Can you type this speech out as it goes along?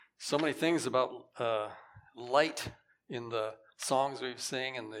So many things about light in the songs we've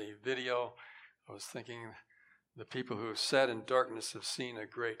sing and the video. I was thinking the people who have sat in darkness have seen a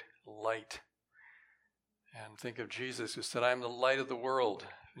great light. And think of Jesus who said, I am the light of the world.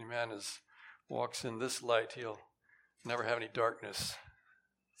 If any man walks in this light, he'll never have any darkness.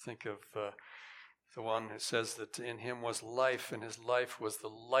 Think of the one who says that in him was life, and his life was the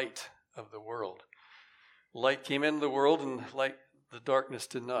light of the world. Light came into the world, and the darkness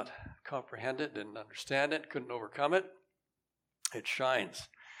did not comprehend it, didn't understand it, couldn't overcome it. It shines,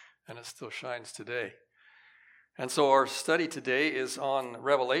 and it still shines today. And so our study today is on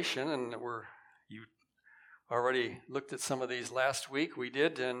Revelation, and you already looked at some of these last week. We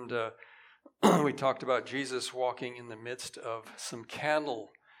did, and we talked about Jesus walking in the midst of some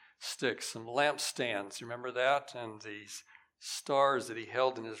candlesticks, some lampstands. Remember that? And these stars that he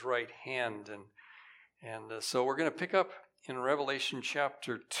held in his right hand. And so we're going to pick up in Revelation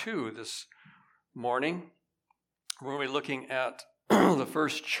chapter 2 this morning. We're going to be looking at the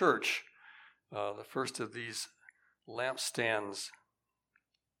first church, the first of these lampstands.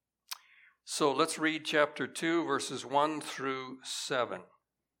 So let's read chapter 2, verses 1 through 7.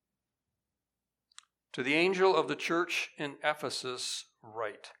 To the angel of the church in Ephesus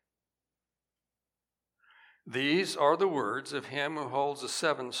write, These are the words of him who holds the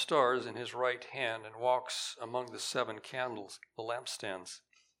 7 stars in his right hand and walks among the 7 candles, the lampstands.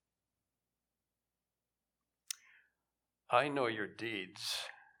 I know your deeds,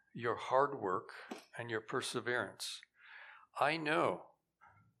 your hard work, and your perseverance. I know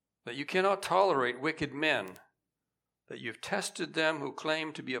that you cannot tolerate wicked men, that you've tested them who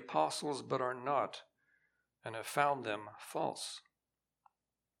claim to be apostles but are not, and have found them false.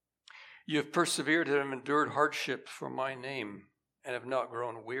 You have persevered and have endured hardship for my name, and have not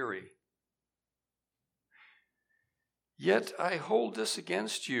grown weary. Yet I hold this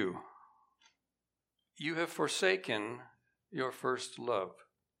against you. You have forsaken your first love.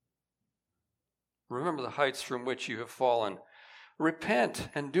 Remember the heights from which you have fallen. Repent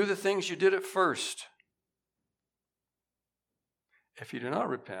and do the things you did at first. If you do not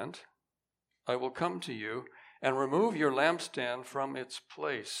repent, I will come to you and remove your lampstand from its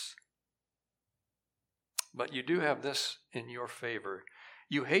place. But you do have this in your favor.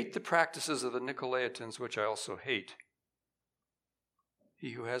 You hate the practices of the Nicolaitans, which I also hate.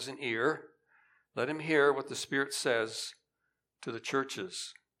 He who has an ear, let him hear what the Spirit says to the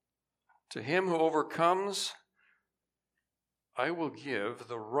churches. To him who overcomes, I will give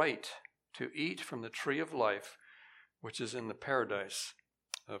the right to eat from the tree of life, which is in the paradise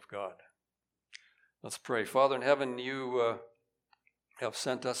of God. Let's pray. Father in heaven, you have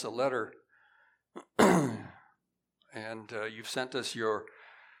sent us a letter, and you've sent us your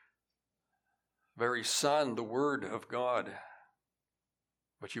very Son, the Word of God.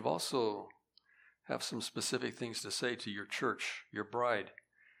 But you've also have some specific things to say to your church, your bride.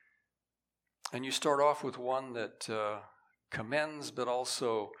 And you start off with one that commends, but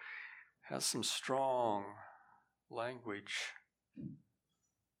also has some strong language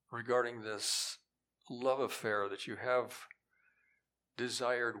regarding this love affair that you have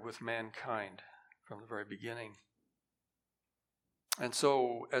desired with mankind from the very beginning. And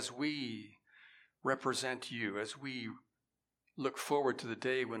so as we represent you, as we look forward to the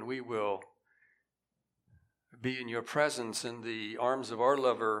day when we will be in your presence in the arms of our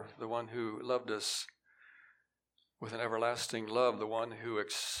lover, the one who loved us with an everlasting love, the one who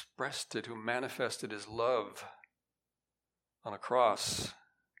expressed it, who manifested his love on a cross,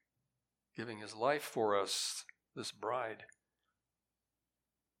 giving his life for us, this bride.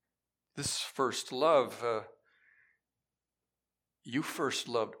 This first love, you first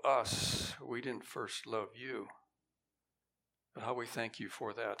loved us. We didn't first love you. But how we thank you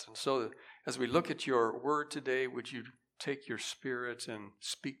for that. And so as we look at your word today, would you take your Spirit and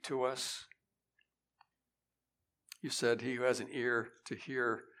speak to us? You said, he who has an ear to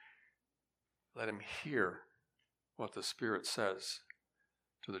hear, let him hear what the Spirit says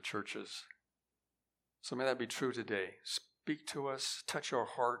to the churches. So may that be true today. Speak to us, touch our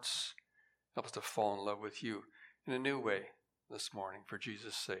hearts, help us to fall in love with you in a new way this morning for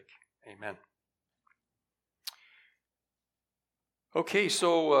Jesus' sake. Amen. Okay,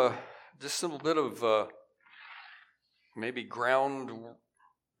 so just a little bit of maybe ground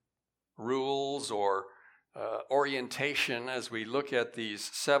rules or orientation as we look at these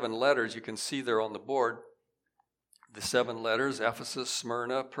 7 letters. You can see there on the board the 7 letters: Ephesus,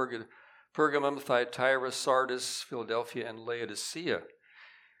 Smyrna, Pergamum, Thyatira, Sardis, Philadelphia, and Laodicea.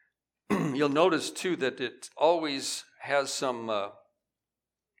 You'll notice too that it always has some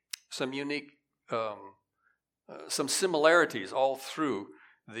unique some similarities all through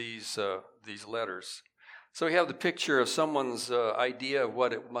these letters. So we have the picture of someone's idea of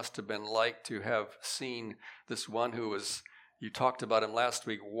what it must have been like to have seen this one who was, you talked about him last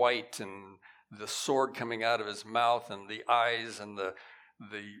week, white, and the sword coming out of his mouth, and the eyes, and the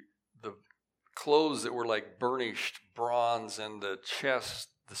clothes that were like burnished bronze, and the chest,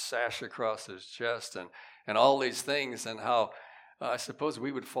 the sash across his chest, and all these things, and how I suppose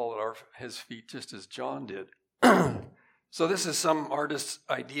we would fall at his feet just as John did. So this is some artist's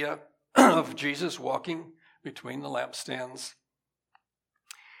idea of Jesus walking between the lampstands,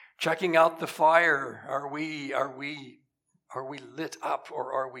 checking out the fire. Are we lit up,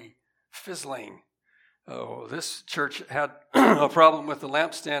 or are we fizzling? Oh, this church had a problem with the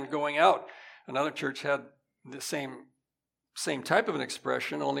lampstand going out. Another church had the same type of an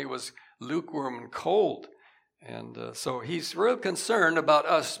expression, only it was lukewarm and cold. And so he's real concerned about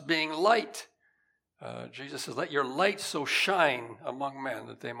us being light. Jesus says, let your light so shine among men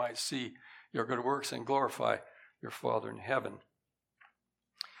that they might see your good works and glorify your Father in heaven.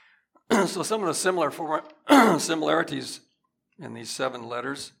 So some of the similarities in these 7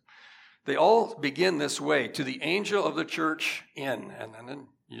 letters, they all begin this way: to the angel of the church in, and then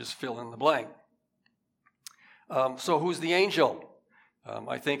you just fill in the blank. So who's the angel?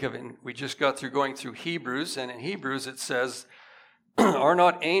 I think of it, we just got through going through Hebrews, and in Hebrews it says, are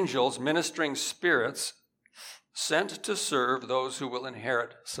not angels ministering spirits sent to serve those who will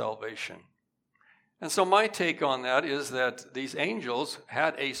inherit salvation? And so my take on that is that these angels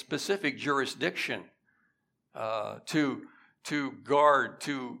had a specific jurisdiction to guard,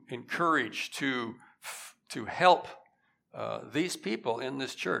 to encourage, to help these people in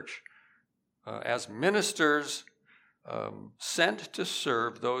this church as ministers sent to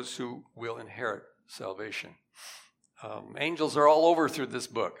serve those who will inherit salvation. Angels are all over through this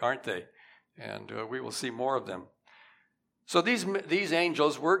book, aren't they? And we will see more of them. So these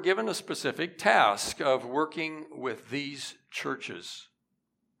angels were given a specific task of working with these churches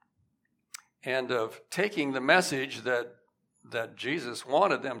and of taking the message that Jesus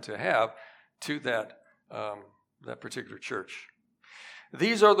wanted them to have to that particular church.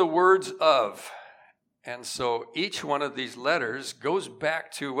 These are the words of, and so each one of these letters goes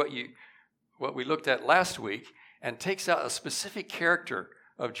back to what we looked at last week and takes out a specific character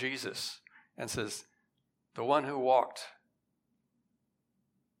of Jesus and says, the one who walked,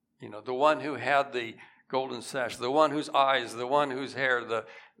 the one who had the golden sash, the one whose eyes, the one whose hair,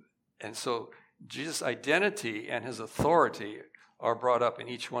 and so Jesus' identity and his authority are brought up in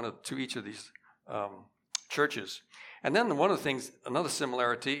to each of these churches. And then one of the things, another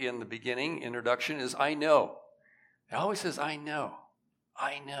similarity in the beginning introduction is I know. It always says I know.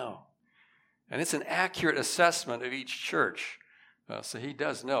 I know. And it's an accurate assessment of each church. So he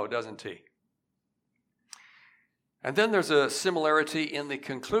does know, doesn't he? And then there's a similarity in the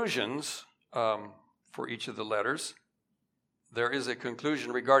conclusions for each of the letters. There is a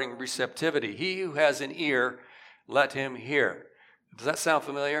conclusion regarding receptivity. He who has an ear, let him hear. Does that sound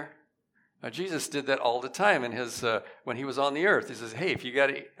familiar? Jesus did that all the time in his when he was on the earth. He says, hey,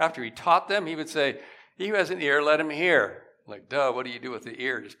 after he taught them, he would say, he who has an ear, let him hear. Like, duh, what do you do with the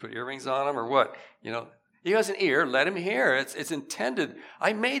ear? Just put earrings on him or what? He who has an ear, let him hear. It's intended.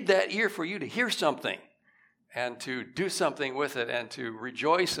 I made that ear for you to hear something and to do something with it and to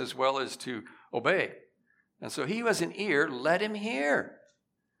rejoice as well as to obey. And so he who has an ear, let him hear.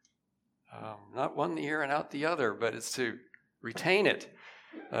 Not one ear and out the other, but it's to retain it.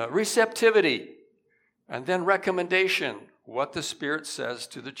 Receptivity. And then recommendation. What the Spirit says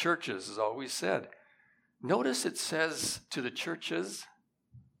to the churches is always said. Notice it says to the churches.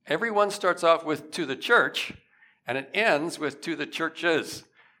 Everyone starts off with to the church, and it ends with to the churches.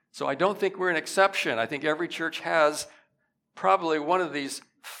 So I don't think we're an exception. I think every church has probably one of these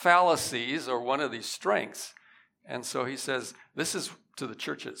fallacies or one of these strengths. And so he says, this is to the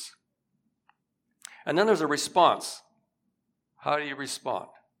churches. And then there's a response. How do you respond?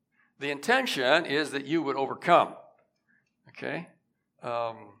 The intention is that you would overcome. Okay?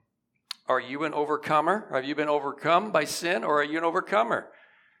 Are you an overcomer? Have you been overcome by sin, or are you an overcomer?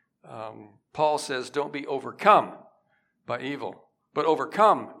 Paul says, don't be overcome by evil, but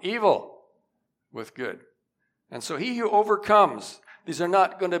overcome evil with good. And so he who overcomes, these are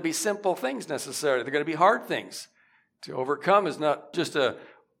not going to be simple things necessarily. They're going to be hard things. To overcome is not just a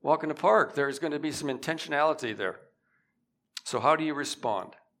walk in the park. There's going to be some intentionality there. So how do you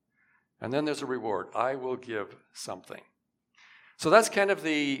respond? And then there's a reward. I will give something. So that's kind of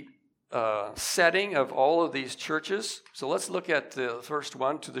the setting of all of these churches. So let's look at the first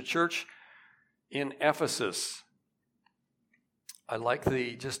one, to the church in Ephesus. I like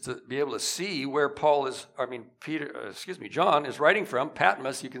just to be able to see where John is writing from.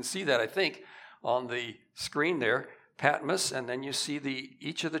 Patmos, you can see that, I think, on the screen there. Patmos, and then you see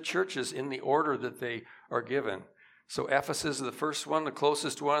each of the churches in the order that they are given. So Ephesus is the first one, the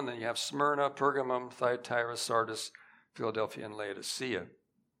closest one. Then you have Smyrna, Pergamum, Thyatira, Sardis, Philadelphia, and Laodicea.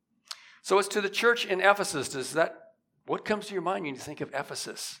 So it's to the church in Ephesus. What comes to your mind when you think of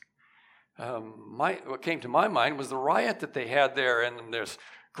Ephesus? What came to my mind was the riot that they had there, and there's,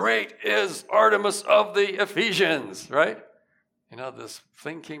 "Great is Artemis of the Ephesians," right? This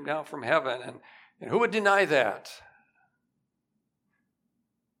thing came down from heaven, and who would deny that?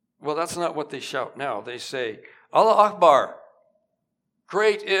 Well, that's not what they shout now. They say, "Allah Akbar,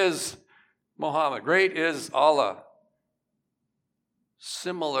 great is Muhammad, great is Allah."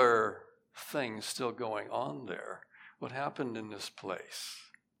 Similar things still going on there. What happened in this place?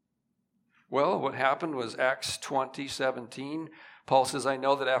 Well, what happened was Acts 20:17. Paul says, "I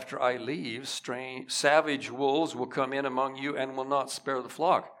know that after I leave, savage wolves will come in among you and will not spare the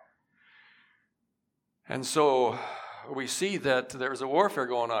flock." And so we see that there's a warfare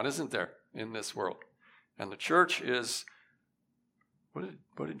going on, isn't there, in this world? And the church is, what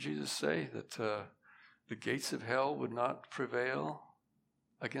did Jesus say? That the gates of hell would not prevail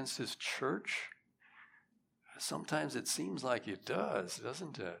against his church? Sometimes it seems like it does,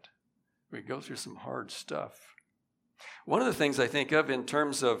 doesn't it? We go through some hard stuff. One of the things I think of in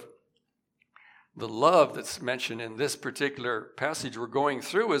terms of the love that's mentioned in this particular passage we're going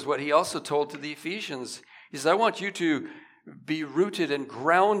through is what he also told to the Ephesians. He says, "I want you to be rooted and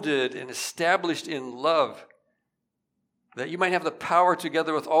grounded and established in love, that you might have the power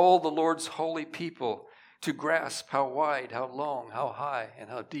together with all the Lord's holy people to grasp how wide, how long, how high, and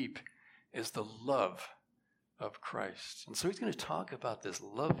how deep is the love of Christ." And so he's going to talk about this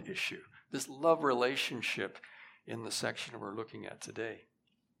love issue, this love relationship in the section we're looking at today.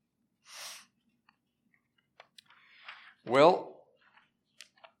 Well,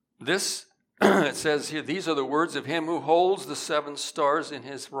 it says here, "These are the words of him who holds the 7 stars in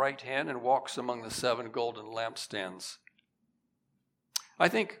his right hand and walks among the 7 golden lampstands." I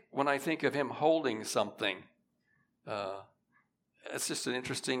think when I think of him holding something, it's just an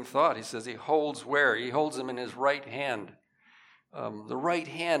interesting thought. He says he holds where? He holds them in his right hand. The right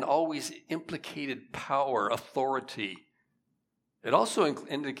hand always implicated power, authority. It also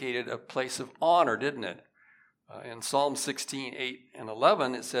indicated a place of honor, didn't it? In Psalm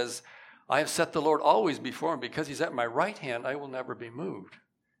 16:8-11, it says, "I have set the Lord always before him. Because he's at my right hand, I will never be moved."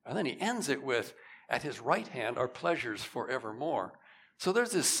 And then he ends it with, "At his right hand are pleasures forevermore." So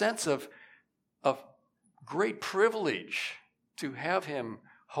there's this sense of great privilege to have him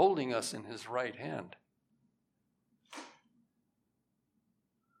holding us in his right hand.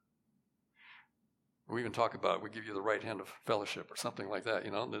 We even talk about, we give you the right hand of fellowship or something like that,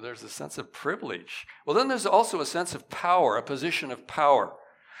 There's a sense of privilege. Well, then there's also a sense of power, a position of power.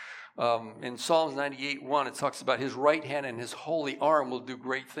 In Psalms 98:1, it talks about his right hand and his holy arm will do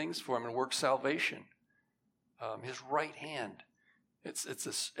great things for him and work salvation. His right hand.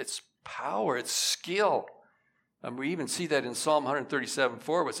 It's power, it's skill. We even see that in Psalm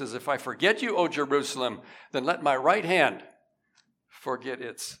 137:4, which says, "If I forget you, O Jerusalem, then let my right hand forget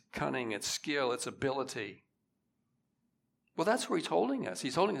its cunning, its skill, its ability." Well, that's where he's holding us.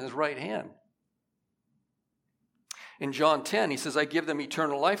 He's holding his right hand. In John 10, he says, "I give them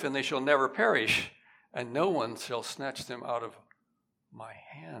eternal life, and they shall never perish, and no one shall snatch them out of my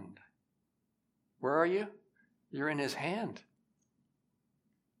hand." Where are you? You're in his hand.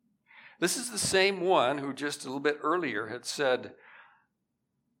 This is the same one who just a little bit earlier had said,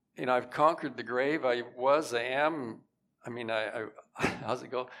 "I've conquered the grave. I was, I am." How's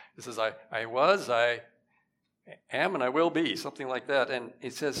it go? It says, I was, I am, and I will be, something like that. And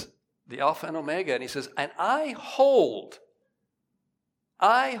it says, the Alpha and Omega, and he says, "And I hold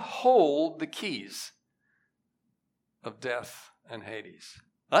the keys of death and Hades."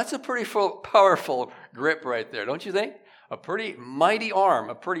 That's a pretty powerful grip right there, don't you think? A pretty mighty arm,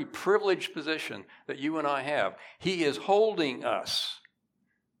 a pretty privileged position that you and I have. He is holding us.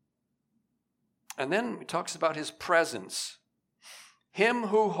 And then he talks about his presence. Him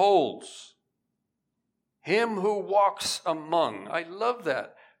who holds, him who walks among. I love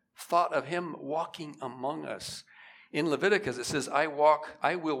that thought of him walking among us. In Leviticus, it says, I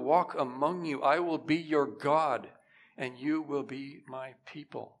will walk among you. I will be your God, and you will be my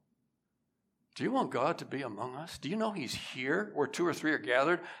people. Do you want God to be among us? Do you know he's here where 2 or 3 are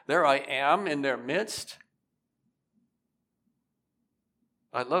gathered? There I am in their midst.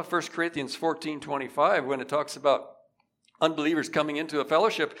 I love 1 Corinthians 14:25 when it talks about unbelievers coming into a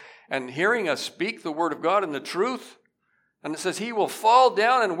fellowship and hearing us speak the word of God and the truth. And it says he will fall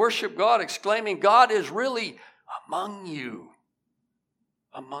down and worship God, exclaiming, God is really among you.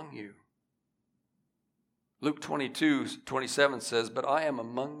 Among you. Luke 22:27 says, but I am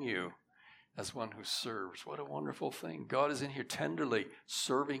among you as one who serves. What a wonderful thing. God is in here tenderly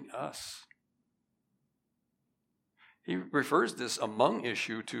serving us. He refers this among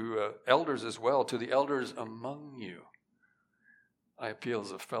issue to elders as well, to the elders among you. I appeal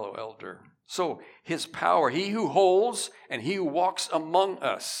as a fellow elder. So his power, he who holds and he who walks among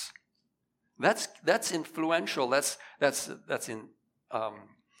us. That's influential. That's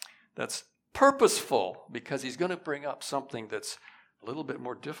purposeful, because he's going to bring up something that's a little bit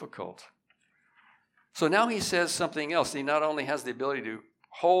more difficult. So now he says something else. He not only has the ability to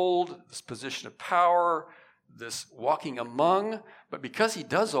hold this position of power, this walking among, but because he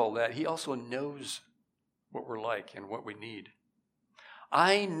does all that, he also knows what we're like and what we need.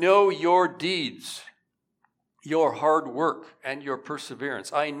 I know your deeds, your hard work, and your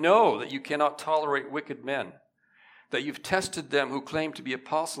perseverance. I know that you cannot tolerate wicked men, that you've tested them who claim to be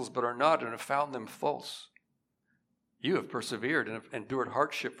apostles but are not, and have found them false. You have persevered and have endured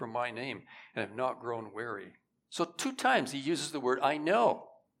hardship for my name and have not grown weary. So 2 times he uses the word I know.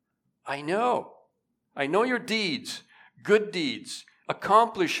 I know. I know your deeds, good deeds,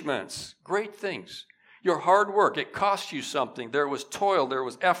 accomplishments, great things. Your hard work, it cost you something. There was toil, there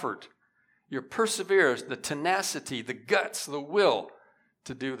was effort. Your perseverance, the tenacity, the guts, the will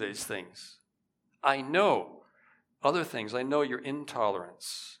to do these things. I know other things. I know your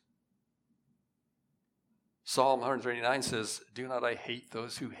intolerance. Psalm 139 says, do not I hate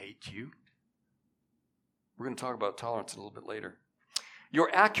those who hate you? We're going to talk about tolerance a little bit later. Your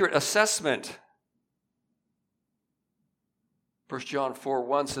accurate assessment. 1 John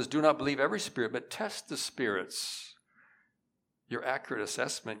 4:1 says, do not believe every spirit, but test the spirits. Your accurate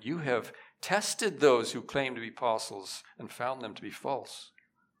assessment. You have tested those who claim to be apostles and found them to be false.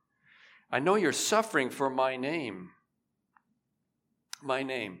 I know you're suffering for my name. My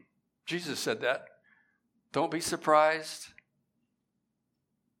name. Jesus said that. Don't be surprised.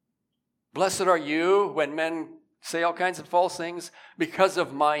 Blessed are you when men say all kinds of false things because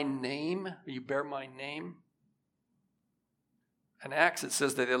of my name. You bear my name. In Acts, it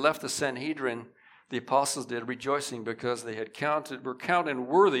says that they left the Sanhedrin, the apostles did, rejoicing because they were counted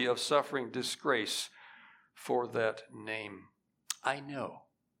worthy of suffering disgrace for that name. I know.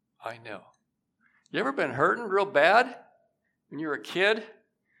 You ever been hurting real bad when you were a kid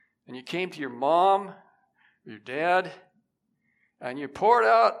and you came to your mom or your dad and you poured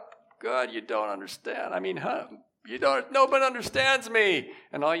out, God, you don't understand. I mean, nobody understands me.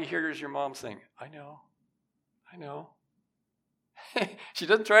 And all you hear is your mom saying, I know. She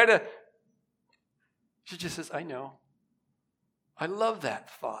doesn't try to, she just says, I know. I love that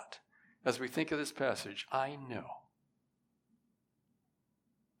thought as we think of this passage. I know.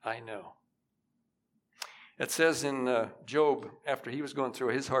 It says in Job, after he was going through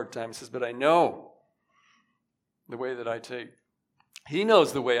his hard time, he says, but I know the way that I take. He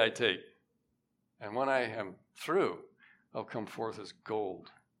knows the way I take. And when I am through, I'll come forth as gold.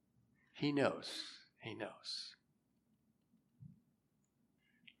 He knows.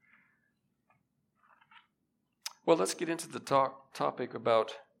 Well, let's get into the topic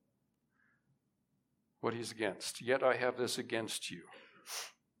about what he's against. Yet I have this against you.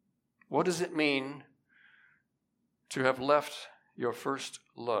 What does it mean to have left your first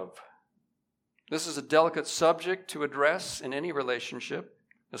love? This is a delicate subject to address in any relationship,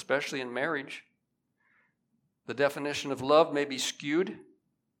 especially in marriage. The definition of love may be skewed.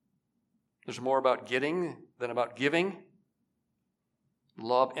 There's more about getting than about giving. The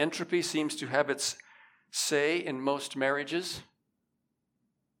law of entropy seems to have its say in most marriages.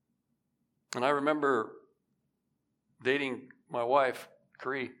 And I remember dating my wife,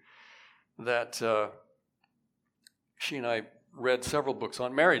 Cree, that she and I read several books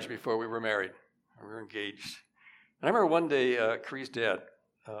on marriage before we were married. We were engaged. And I remember one day, Cree's dad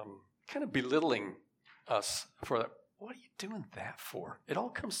kind of belittling us for that. What are you doing that for? It all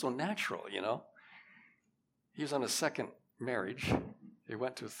comes so natural, you know. He was on his second marriage. He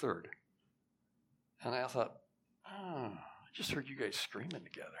went to a third. And I thought, I just heard you guys screaming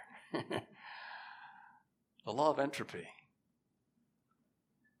together. The law of entropy.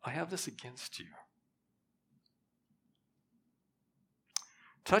 I have this against you.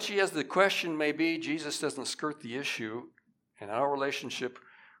 Touchy as the question may be, Jesus doesn't skirt the issue in our relationship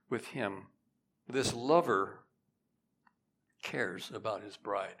with him. This lover cares about his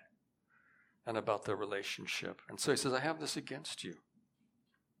bride and about their relationship. And so he says, I have this against you.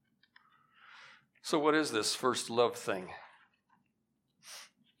 So what is this first love thing?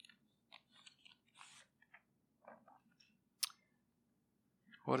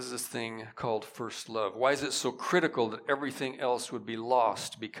 What is this thing called first love? Why is it so critical that everything else would be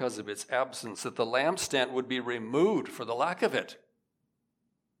lost because of its absence, that the lampstand would be removed for the lack of it?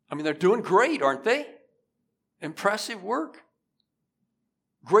 I mean, they're doing great, aren't they? Impressive work.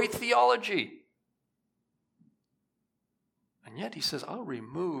 Great theology. And yet he says, I'll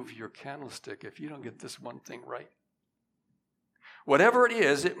remove your candlestick if you don't get this one thing right. Whatever it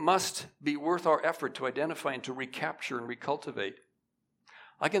is, it must be worth our effort to identify and to recapture and recultivate.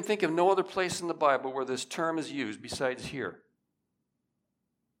 I can think of no other place in the Bible where this term is used besides here.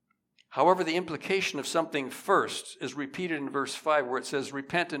 However, the implication of something first is repeated in verse 5 where it says,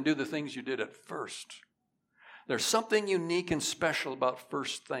 repent and do the things you did at first. There's something unique and special about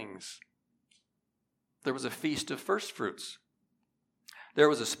first things. There was a feast of first fruits. There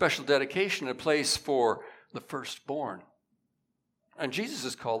was a special dedication, a place for the firstborn. And Jesus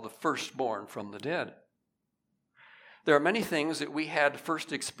is called the firstborn from the dead. There are many things that we had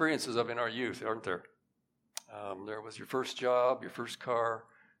first experiences of in our youth, aren't there? There was your first job, your first car,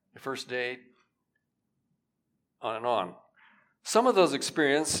 your first date, on and on. Some of those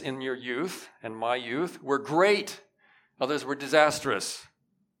experiences in your youth and my youth were great. Others were disastrous.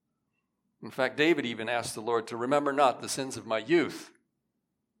 In fact, David even asked the Lord to remember not the sins of my youth.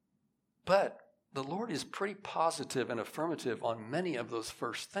 But the Lord is pretty positive and affirmative on many of those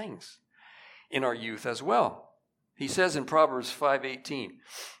first things in our youth as well. He says in Proverbs 5:18,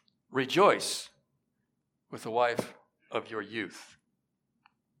 rejoice with the wife of your youth.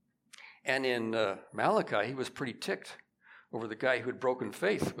 And in Malachi, he was pretty ticked over the guy who had broken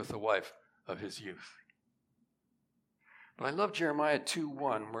faith with the wife of his youth. But I love Jeremiah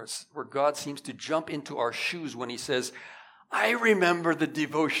 2:1, where God seems to jump into our shoes when he says, I remember the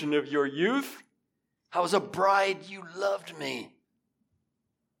devotion of your youth. How as a bride you loved me,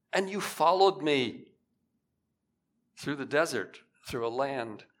 and you followed me through the desert, through a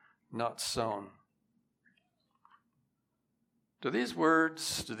land not sown. Do these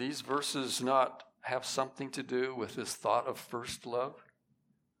verses not have something to do with this thought of first love?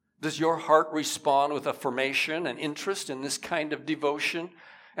 Does your heart respond with affirmation and interest in this kind of devotion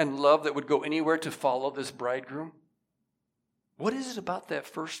and love that would go anywhere to follow this bridegroom? What is it about that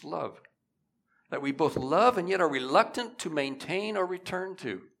first love that we both love and yet are reluctant to maintain or return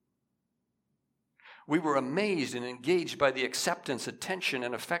to? We were amazed and engaged by the acceptance, attention,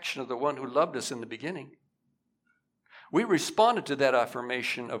 and affection of the one who loved us in the beginning. We responded to that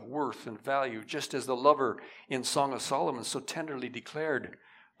affirmation of worth and value, just as the lover in Song of Solomon so tenderly declared,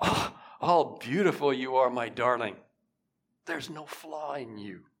 "Oh, how beautiful you are, my darling. There's no flaw in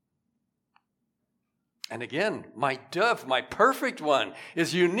you." And again, my dove, my perfect one,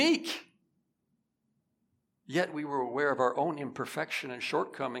 is unique. Yet we were aware of our own imperfection and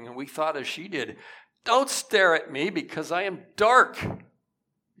shortcoming, and we thought as she did, "Don't stare at me because I am dark.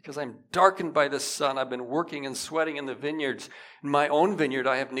 Because I'm darkened by the sun. I've been working and sweating in the vineyards. In my own vineyard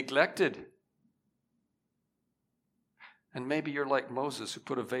I have neglected." And maybe you're like Moses, who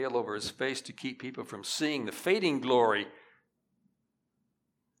put a veil over his face to keep people from seeing the fading glory.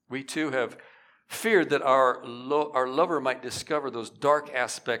 We too have feared that our lover might discover those dark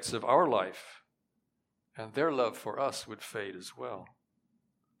aspects of our life, and their love for us would fade as well.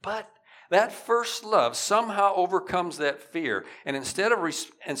 But that first love somehow overcomes that fear and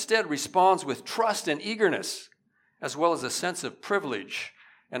instead responds with trust and eagerness, as well as a sense of privilege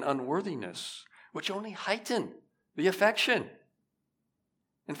and unworthiness, which only heighten the affection.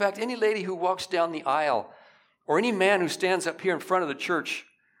 In fact, any lady who walks down the aisle, or any man who stands up here in front of the church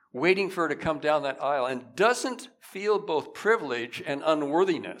waiting for her to come down that aisle and doesn't feel both privilege and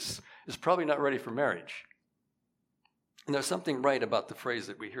unworthiness is probably not ready for marriage. And there's something right about the phrase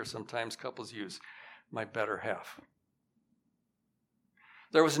that we hear sometimes couples use, "my better half."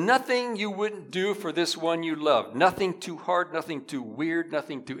 There was nothing you wouldn't do for this one you loved. Nothing too hard, nothing too weird,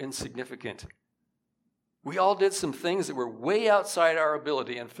 nothing too insignificant. We all did some things that were way outside our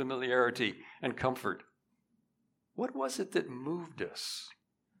ability and familiarity and comfort. What was it that moved us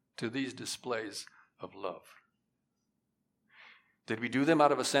to these displays of love? Did we do them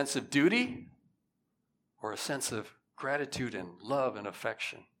out of a sense of duty or a sense of gratitude and love and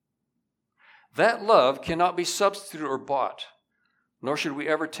affection? That love cannot be substituted or bought, nor should we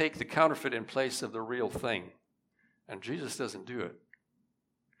ever take the counterfeit in place of the real thing. And Jesus doesn't do it.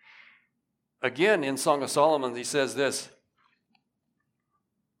 Again, in Song of Solomon, he says this,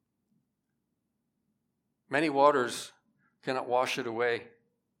 "Many waters cannot wash it away.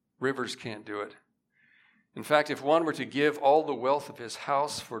 Rivers can't do it. In fact, if one were to give all the wealth of his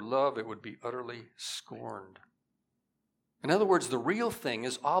house for love, it would be utterly scorned." In other words, the real thing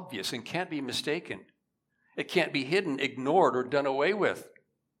is obvious and can't be mistaken. It can't be hidden, ignored, or done away with.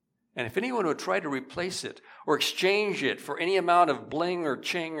 And if anyone would try to replace it or exchange it for any amount of bling or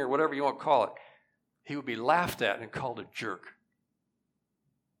ching or whatever you want to call it, he would be laughed at and called a jerk.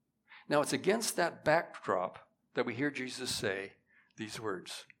 Now, it's against that backdrop that we hear Jesus say these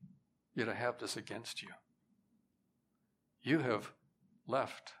words, "Yet I have this against you. You have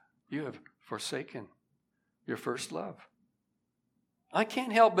left. You have forsaken your first love." I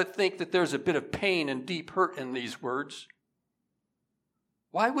can't help but think that there's a bit of pain and deep hurt in these words.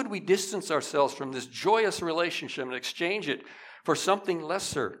 Why would we distance ourselves from this joyous relationship and exchange it for something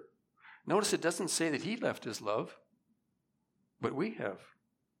lesser? Notice it doesn't say that he left his love, but we have.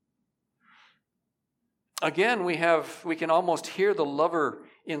 Again, we can almost hear the lover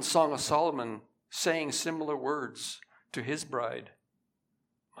in Song of Solomon saying similar words to his bride.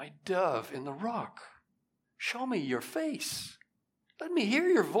 "My dove in the rock, show me your face. Let me hear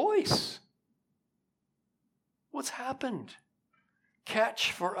your voice." What's happened?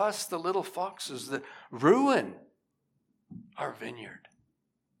 Catch for us the little foxes that ruin our vineyard.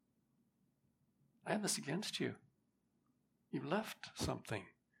 I have this against you. You've left something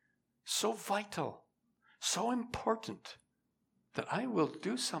so vital, so important, that I will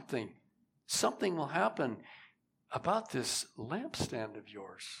do something. Something will happen about this lampstand of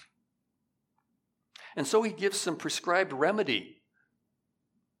yours. And so he gives some prescribed remedy.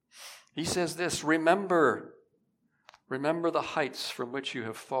 He says this, remember the heights from which you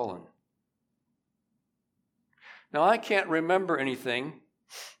have fallen. Now, I can't remember anything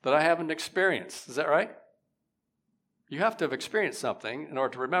that I haven't experienced. Is that right? You have to have experienced something in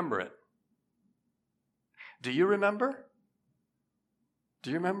order to remember it. Do you remember? Do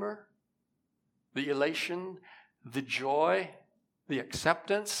you remember the elation, the joy, the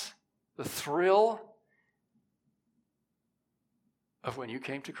acceptance, the thrill of when you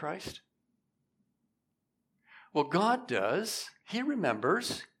came to Christ? Well, God does. He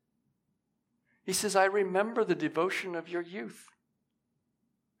remembers. He says, "I remember the devotion of your youth."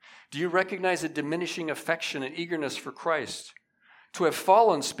 Do you recognize a diminishing affection and eagerness for Christ? To have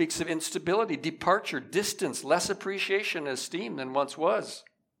fallen speaks of instability, departure, distance, less appreciation and esteem than once was.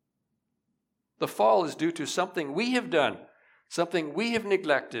 The fall is due to something we have done, something we have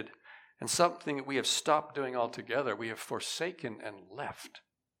neglected, and something that we have stopped doing altogether. We have forsaken and left.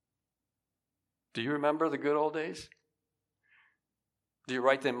 Do you remember the good old days? Do you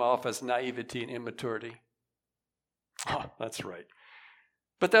write them off as naivety and immaturity? Oh, that's right.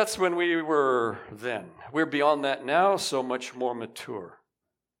 But that's when we were then. We're beyond that now, so much more mature.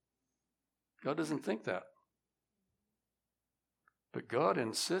 God doesn't think that. But God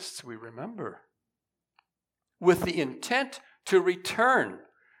insists we remember, with the intent to return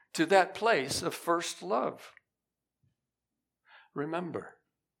to that place of first love. Remember.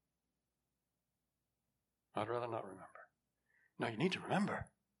 I'd rather not remember. No, you need to remember.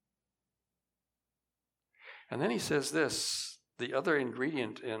 And then he says this, the other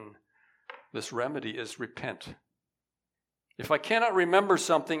ingredient in this remedy is repent. If I cannot remember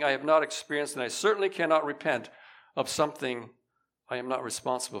something I have not experienced, then I certainly cannot repent of something I am not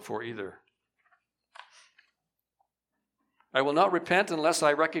responsible for either. I will not repent unless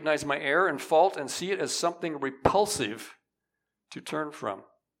I recognize my error and fault and see it as something repulsive to turn from.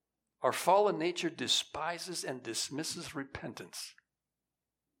 Our fallen nature despises and dismisses repentance.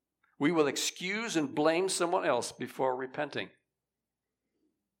 We will excuse and blame someone else before repenting.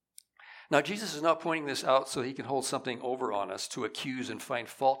 Now, Jesus is not pointing this out so he can hold something over on us to accuse and find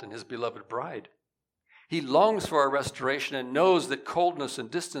fault in his beloved bride. He longs for our restoration and knows that coldness and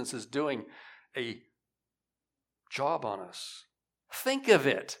distance is doing a job on us. Think of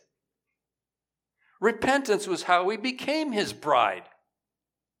it. Repentance was how we became his bride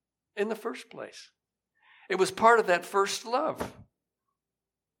in the first place. It was part of that first love.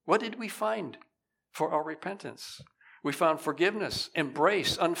 What did we find for our repentance? We found forgiveness,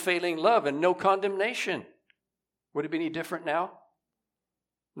 embrace, unfailing love, and no condemnation. Would it be any different now?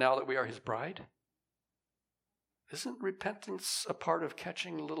 Now that we are his bride? Isn't repentance a part of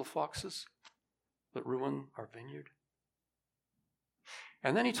catching little foxes that ruin our vineyard?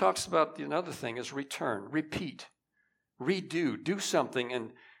 And then he talks about another thing is return, repeat, redo, do something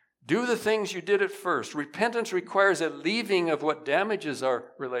and do the things you did at first. Repentance requires a leaving of what damages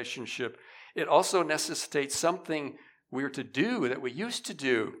our relationship. It also necessitates something we're to do that we used to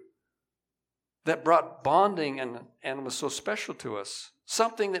do that brought bonding and was so special to us.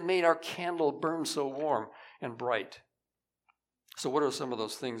 Something that made our candle burn so warm and bright. So what are some of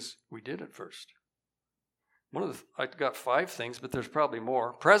those things we did at first? I got 5 things, but there's probably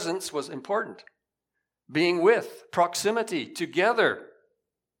more. Presence was important. Being with, proximity, together.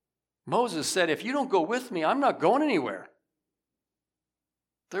 Moses said, if you don't go with me, I'm not going anywhere.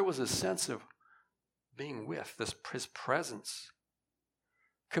 There was a sense of being with, his presence.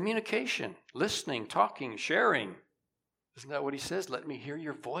 Communication, listening, talking, sharing. Isn't that what he says? Let me hear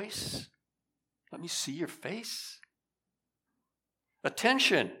your voice. Let me see your face.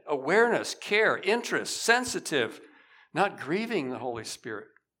 Attention, awareness, care, interest, sensitive, not grieving the Holy Spirit.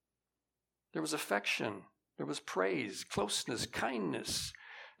 There was affection. There was praise, closeness, kindness.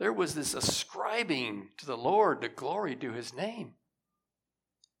 There was this ascribing to the Lord the glory due his name.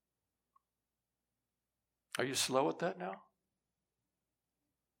 Are you slow at that now?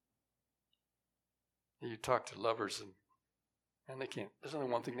 You talk to lovers and they can't. There's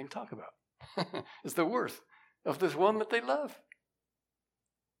only one thing they can talk about. It's the worth of this one that they love.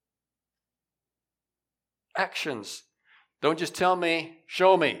 Actions. Don't just tell me,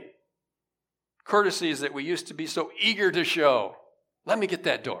 show me. Courtesies that we used to be so eager to show. Let me get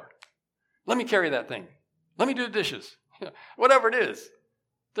that door. Let me carry that thing. Let me do the dishes. Whatever it is.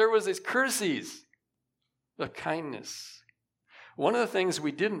 There was these courtesies of kindness. One of the things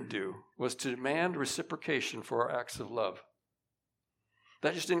we didn't do was to demand reciprocation for our acts of love.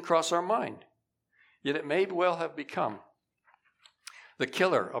 That just didn't cross our mind. Yet it may well have become the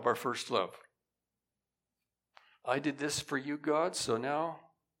killer of our first love. I did this for you, God, so now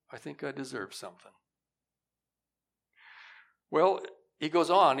I think I deserve something. Well, he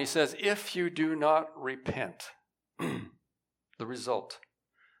goes on, he says, if you do not repent, the result,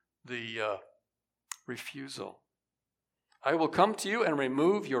 the refusal, I will come to you and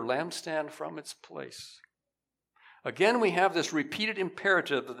remove your lampstand from its place. Again, we have this repeated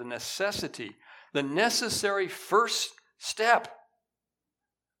imperative of the necessity, the necessary first step.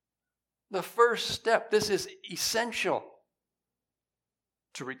 The first step. This is essential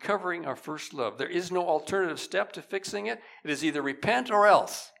to recovering our first love. There is no alternative step to fixing it. It is either repent or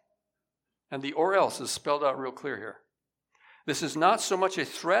else. And the or else is spelled out real clear here. This is not so much a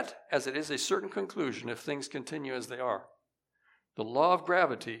threat as it is a certain conclusion if things continue as they are. The law of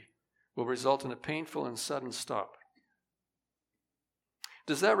gravity will result in a painful and sudden stop.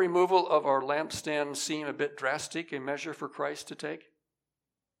 Does that removal of our lampstand seem a bit drastic, a measure for Christ to take?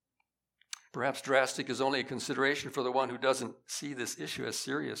 Perhaps drastic is only a consideration for the one who doesn't see this issue as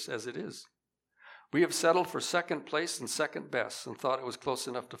serious as it is. We have settled for second place and second best and thought it was close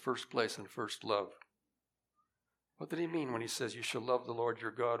enough to first place and first love. What did he mean when he says you shall love the Lord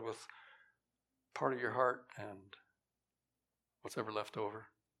your God with part of your heart and what's ever left over?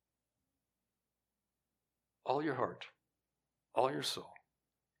 All your heart, all your soul,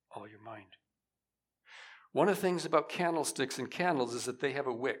 all your mind. One of the things about candlesticks and candles is that they have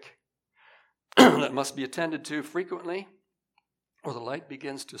a wick that must be attended to frequently, or the light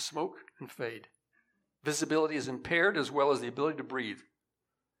begins to smoke and fade. Visibility is impaired as well as the ability to breathe.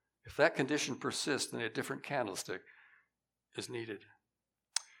 If that condition persists, then a different candlestick is needed.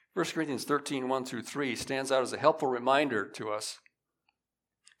 1 Corinthians 13, 1-3 stands out as a helpful reminder to us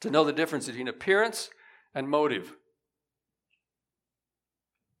to know the difference between appearance and motive.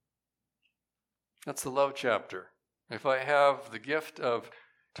 That's the love chapter. If I have the gift of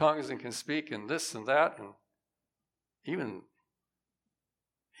tongues and can speak and this and that, and even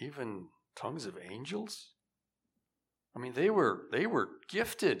tongues of angels. I mean, they were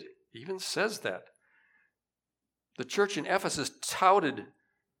gifted. He even says that. The church in Ephesus touted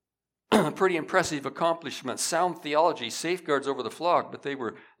pretty impressive accomplishments, sound theology, safeguards over the flock, but they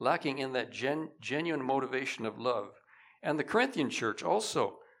were lacking in that genuine motivation of love. And the Corinthian church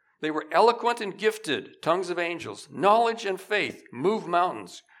also. They were eloquent and gifted, tongues of angels, knowledge and faith, move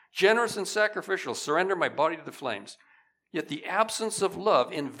mountains, generous and sacrificial, surrender my body to the flames. Yet the absence of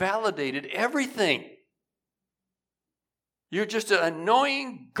love invalidated everything. You're just an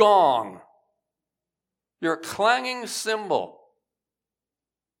annoying gong. You're a clanging cymbal.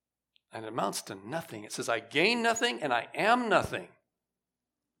 And it amounts to nothing. It says, I gain nothing and I am nothing.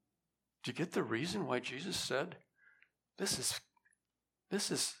 Do you get the reason why Jesus said, this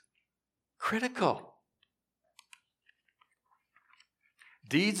is critical?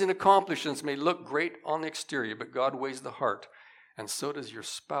 Deeds and accomplishments may look great on the exterior, but God weighs the heart. And so does your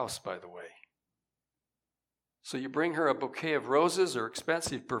spouse, by the way. So you bring her a bouquet of roses or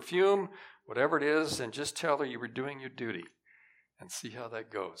expensive perfume, whatever it is, and just tell her you were doing your duty and see how that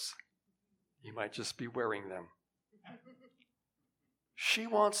goes. You might just be wearing them. She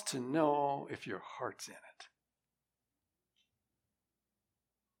wants to know if your heart's in it.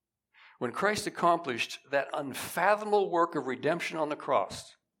 When Christ accomplished that unfathomable work of redemption on the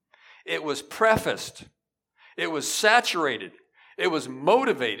cross, it was prefaced, it was saturated, it was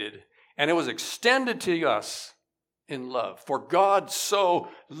motivated, and it was extended to us in love. For God so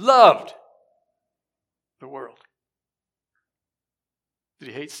loved the world Did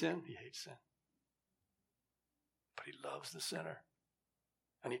he hate sin? He hates sin. But he loves the sinner.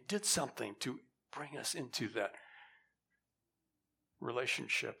 And he did something to bring us into that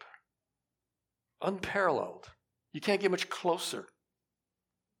relationship. Unparalleled. You can't get much closer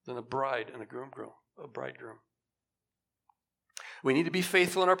than a bride and a bridegroom. We need to be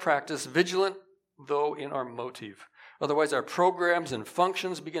faithful in our practice, vigilant though in our motive. Otherwise, our programs and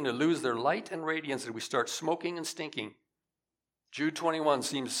functions begin to lose their light and radiance, and we start smoking and stinking. Jude 21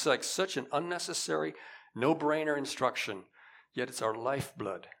 seems like such an unnecessary, no-brainer instruction, yet it's our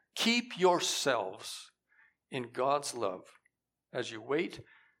lifeblood. Keep yourselves in God's love as you wait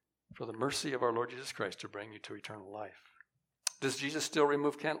for the mercy of our Lord Jesus Christ to bring you to eternal life. Does Jesus still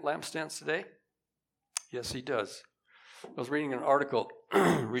remove lampstands today? Yes, he does. I was reading an article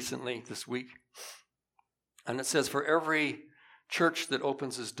recently this week, and it says for every church that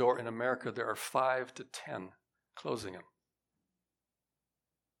opens its door in America, there are 5 to 10 closing them.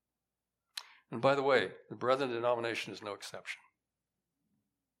 And by the way, the Brethren denomination is no exception.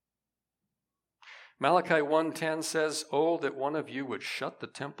 Malachi 1:10 says, "Oh, that one of you would shut the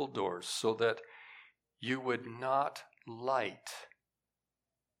temple doors so that you would not light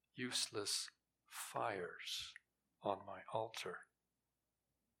useless fires on my altar."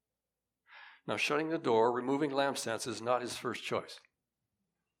 Now, shutting the door, removing lampstands is not his first choice.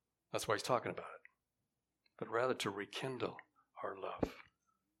 That's why he's talking about it. But rather to rekindle our love.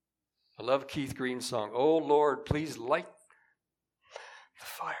 I love Keith Green's song, "Oh Lord, please light the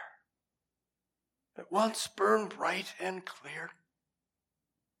fire that once burned bright and clear.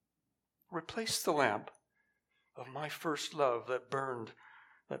 Replace the lamp of my first love that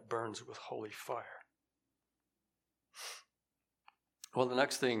burns with holy fire." Well, the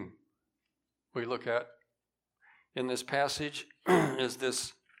next thing we look at in this passage is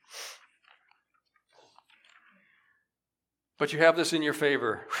this. But you have this in your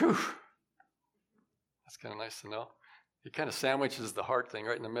favor. Whew. That's kind of nice to know. He kind of sandwiches the hard thing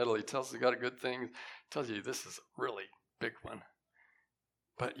right in the middle. He tells you got a good thing. He tells you this is a really big one.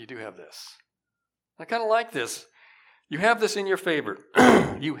 But you do have this. I kind of like this. You have this in your favor.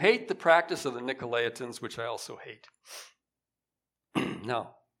 You hate the practice of the Nicolaitans, which I also hate.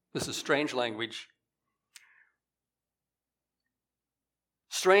 Now, this is strange language.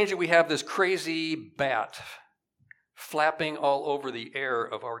 Strange that we have this crazy bat flapping all over the air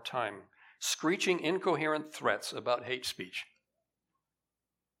of our time, screeching incoherent threats about hate speech.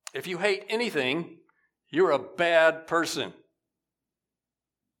 If you hate anything, you're a bad person.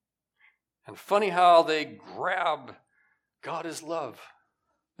 And funny how they grab God is love.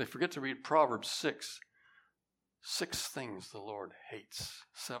 They forget to read Proverbs 6. 6 things the Lord hates.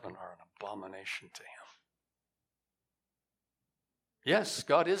 7 are an abomination to him. Yes,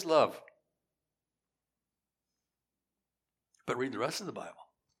 God is love. But read the rest of the Bible.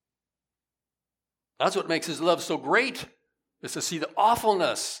 That's what makes his love so great, is to see the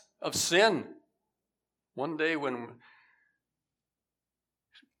awfulness of sin. One day when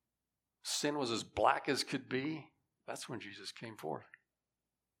sin was as black as could be, that's when Jesus came forth.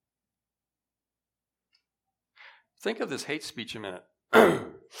 Think of this hate speech a minute.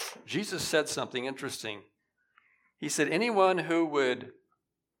 Jesus said something interesting. He said, anyone who would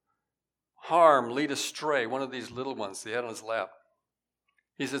harm, lead astray one of these little ones he had on his lap,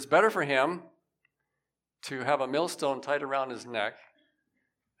 he says, it's better for him to have a millstone tied around his neck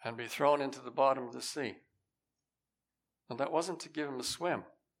and be thrown into the bottom of the sea. And that wasn't to give him a swim.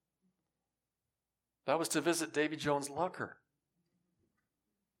 That was to visit Davy Jones' locker.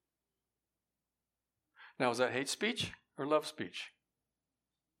 Now, is that hate speech or love speech?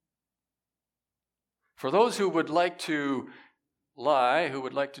 For those who would like to lie, who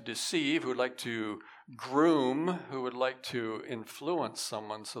would like to deceive, who would like to groom, who would like to influence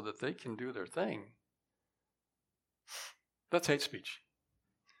someone so that they can do their thing, that's hate speech.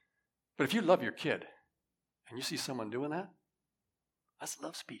 But if you love your kid and you see someone doing that, that's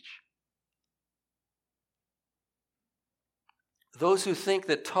love speech. Those who think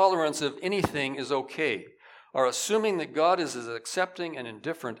that tolerance of anything is okay are assuming that God is as accepting and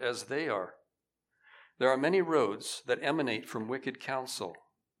indifferent as they are. There are many roads that emanate from wicked counsel.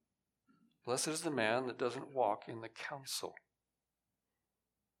 Blessed is the man that doesn't walk in the counsel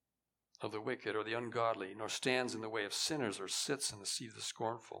of the wicked or the ungodly, nor stands in the way of sinners or sits in the seat of the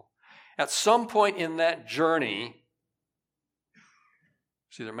scornful. At some point in that journey,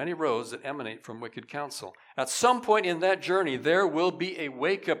 see, there are many roads that emanate from wicked counsel. At some point in that journey, there will be a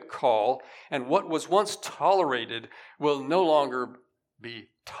wake-up call, and what was once tolerated will no longer be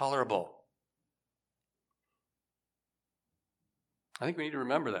tolerable. I think we need to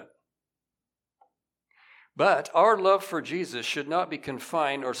remember that. But our love for Jesus should not be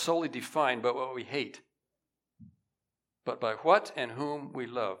confined or solely defined by what we hate, but by what and whom we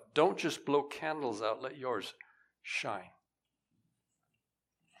love. Don't just blow candles out. Let yours shine.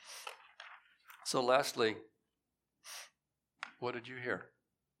 So lastly, what did you hear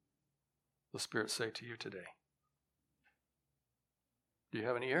the Spirit say to you today? Do you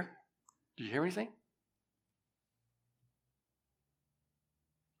have an ear? Did you hear anything?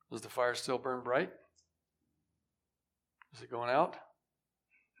 Does the fire still burn bright? Is it going out?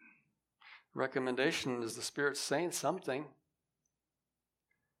 Recommendation, is the Spirit saying something?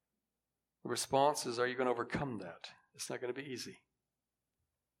 The response is, are you going to overcome that? It's not going to be easy.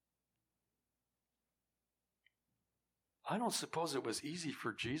 I don't suppose it was easy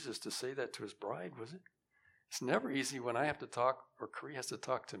for Jesus to say that to his bride, was it? It's never easy when I have to talk or Corey has to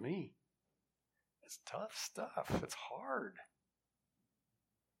talk to me. It's tough stuff. It's hard.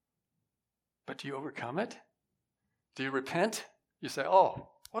 But do you overcome it? Do you repent? You say, oh,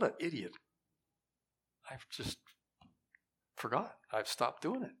 what an idiot. I've just forgot. I've stopped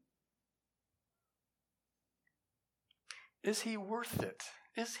doing it. Is he worth it?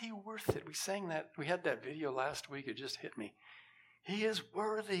 Is he worth it? We sang that. We had that video last week. It just hit me. He is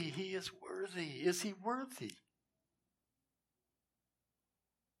worthy. He is worthy. Is he worthy?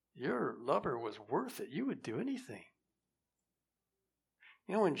 Your lover was worth it. You would do anything.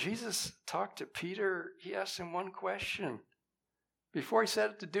 You know, when Jesus talked to Peter, he asked him one question. Before he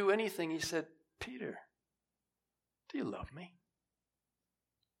said to do anything, he said, Peter, do you love me?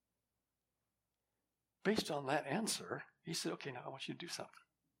 Based on that answer, he said, okay, now I want you to do something.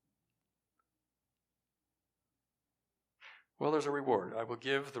 Well, there's a reward. I will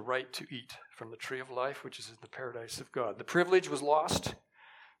give the right to eat from the tree of life, which is in the paradise of God. The privilege was lost.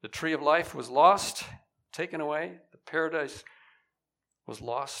 The tree of life was lost, taken away. The paradise was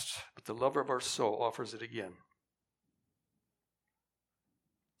lost, but the lover of our soul offers it again.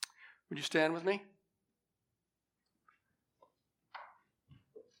 Would you stand with me?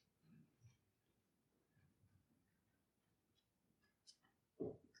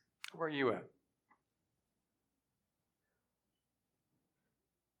 Where are you at?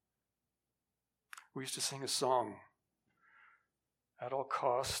 We used to sing a song, at all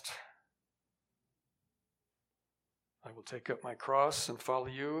cost, I will take up my cross and follow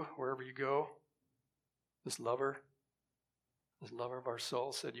you wherever you go. This lover of our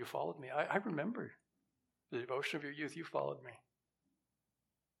soul said, you followed me. I remember the devotion of your youth. You followed me.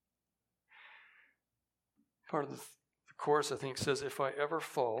 Part of the chorus, I think, says, if I ever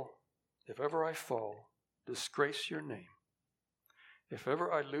I fall, disgrace your name. If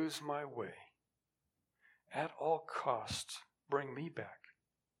ever I lose my way, at all costs, bring me back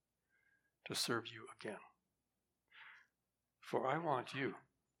to serve you again. For I want you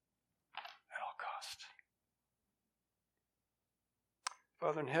at all cost.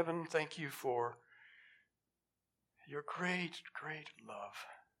 Father in heaven, thank you for your great, great love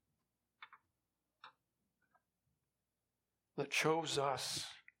that chose us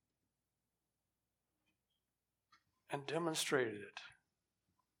and demonstrated it.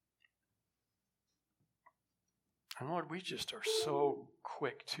 And Lord, we just are so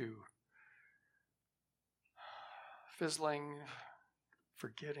quick to fizzling,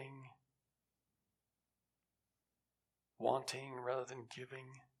 forgetting, wanting rather than giving.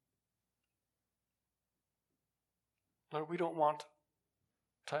 Lord, we don't want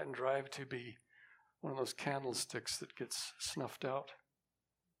Titan Drive to be one of those candlesticks that gets snuffed out.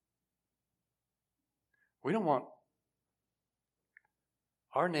 We don't want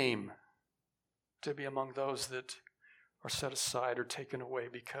our name to be among those that are set aside or taken away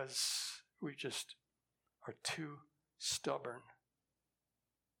because we just are too stubborn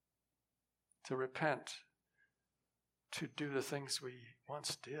to repent, to do the things we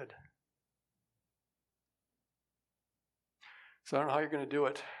once did. So I don't know how you're going to do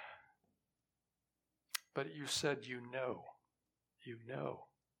it, but you said you know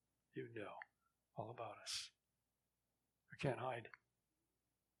all about us. We can't hide.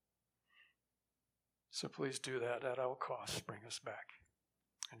 So please do that at all costs. Bring us back.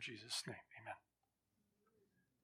 In Jesus' name, amen.